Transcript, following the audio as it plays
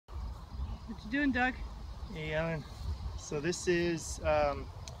What you doing, Doug? Hey, Ellen. So this is a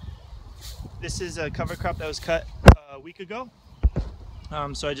cover crop that was cut a week ago.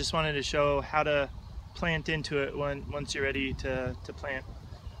 So I just wanted to show how to plant into it once you're ready to plant.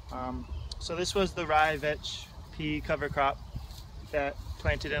 So this was the rye vetch pea cover crop that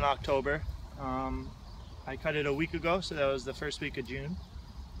planted in October. I cut it a week ago, so that was the first week of June,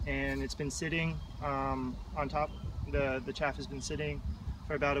 and it's been sitting on top. The chaff has been sitting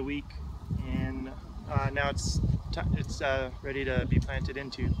for about a week, and now it's ready to be planted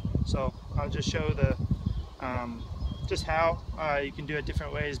into. So I'll just show just how you can do it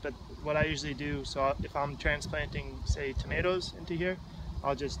different ways, but what I usually do, so if I'm transplanting, say, tomatoes into here,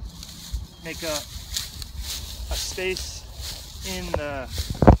 I'll just make a space in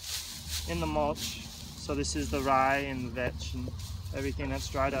the mulch. So this is the rye and the vetch and everything that's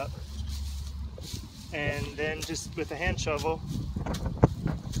dried up, and then just with a hand shovel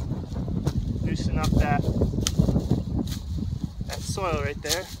loosen up that soil right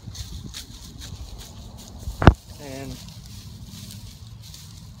there, and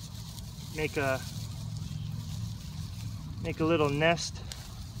make a little nest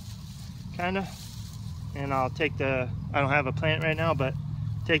kinda. And I'll take I don't have a plant right now, but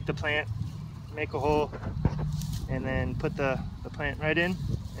take the plant, make a hole, and then put the plant right in,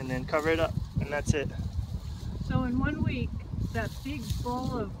 and then cover it up, and that's it. So in 1 week, that big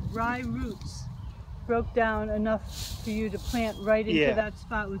ball of rye roots broke down enough for you to plant right into that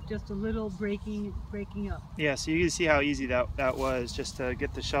spot with just a little breaking up. Yeah, so you can see how easy that was, just to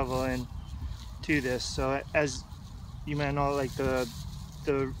get the shovel in to this. So as you might know, like the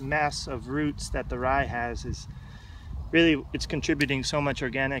mass of roots that the rye has is really, it's contributing so much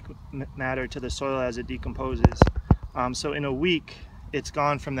organic matter to the soil as it decomposes. So in a week, it's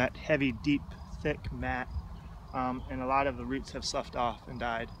gone from that heavy, deep, thick mat, and a lot of the roots have sloughed off and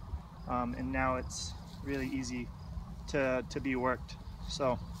died. And now it's really easy to be worked.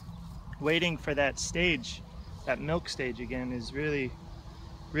 So waiting for that stage, that milk stage again, is really,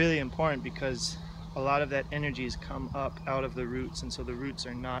 really important, because a lot of that energy has come up out of the roots, and so the roots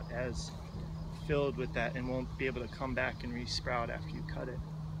are not as filled with that and won't be able to come back and re-sprout after you cut it.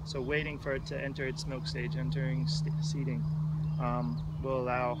 So waiting for it to enter its milk stage, entering seeding, will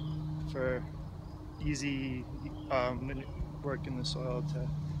allow for easy work in the soil to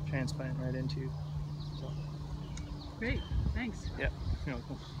transplant right into. So great, thanks. Yeah, you're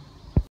welcome.